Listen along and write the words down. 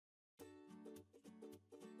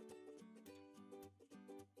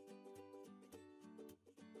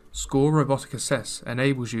Skore Robotic Assess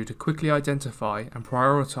enables you to quickly identify and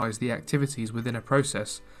prioritise the activities within a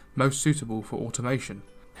process most suitable for automation,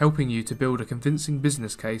 helping you to build a convincing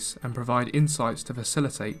business case and provide insights to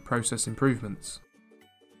facilitate process improvements.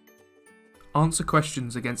 Answer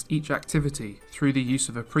questions against each activity through the use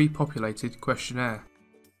of a pre-populated questionnaire.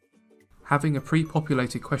 Having a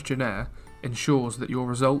pre-populated questionnaire ensures that your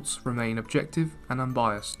results remain objective and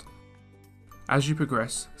unbiased. As you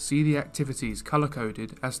progress, see the activities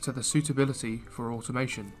colour-coded as to the suitability for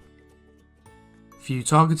automation. View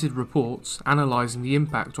targeted reports analysing the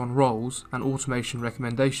impact on roles and automation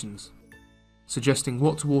recommendations, suggesting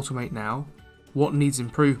what to automate now, what needs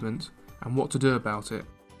improvement, and what to do about it,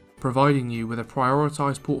 providing you with a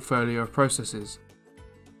prioritised portfolio of processes.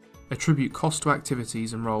 Attribute cost to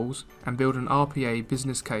activities and roles and build an RPA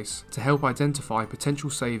business case to help identify potential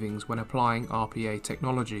savings when applying RPA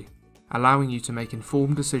technology, allowing you to make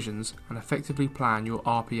informed decisions and effectively plan your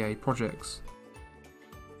RPA projects.